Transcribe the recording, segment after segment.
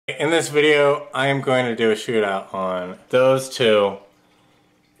in this video, I am going to do a shootout on those two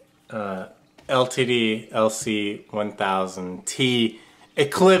LTD EC1000T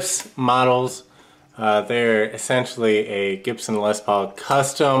Eclipse models. They're essentially a Gibson Les Paul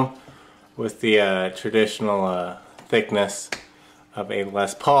custom with the traditional thickness of a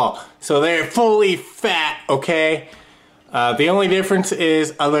Les Paul. So they're fully fat, okay? The only difference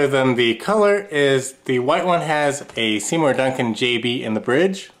is, other than the color, is the white one has a Seymour Duncan JB in the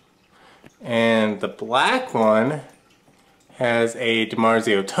bridge, and the black one has a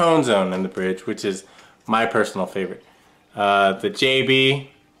DiMarzio Tone Zone in the bridge, which is my personal favorite. The JB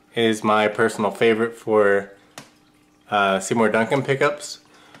is my personal favorite for Seymour Duncan pickups.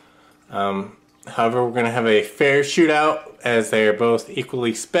 However, we're going to have a fair shootout as they are both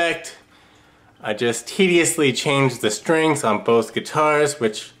equally spec'd. I just tediously changed the strings on both guitars,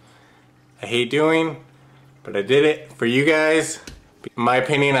 which I hate doing, but I did it for you guys. In my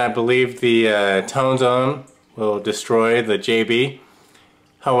opinion, I believe the Tone Zone will destroy the JB.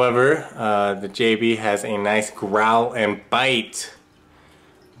 However, the JB has a nice growl and bite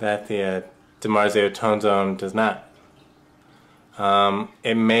that the DiMarzio Tone Zone does not.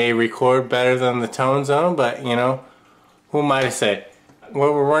 It may record better than the Tone Zone, but you know, who am I to say?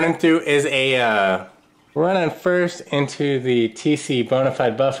 What we're running through is we're running first into the TC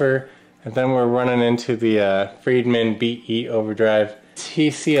Bonafide buffer, and then we're running into the Friedman BE Overdrive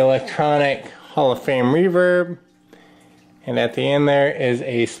TC Electronic Hall of Fame reverb, and at the end there is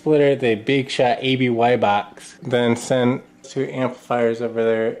a splitter, the Big Shot ABY box. Then send two amplifiers over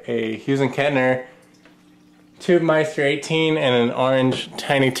there, a Hughes and Kettner Tubemeister 18 and an orange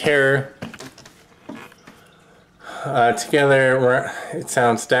Tiny Terror. Together it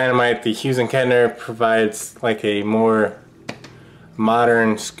sounds dynamite. The Hughes and Kettner provides like a more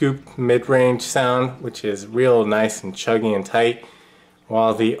modern scoop mid-range sound, which is real nice and chuggy and tight,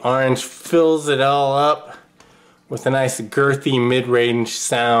 while the orange fills it all up with a nice girthy mid-range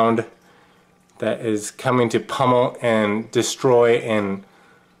sound that is coming to pummel and destroy and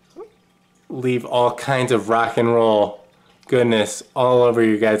leave all kinds of rock and roll goodness all over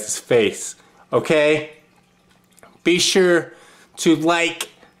you guys' face. Okay? Be sure to like,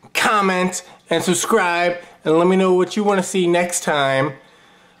 comment, and subscribe, and let me know what you want to see next time.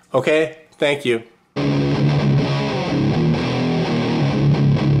 Okay? Thank you.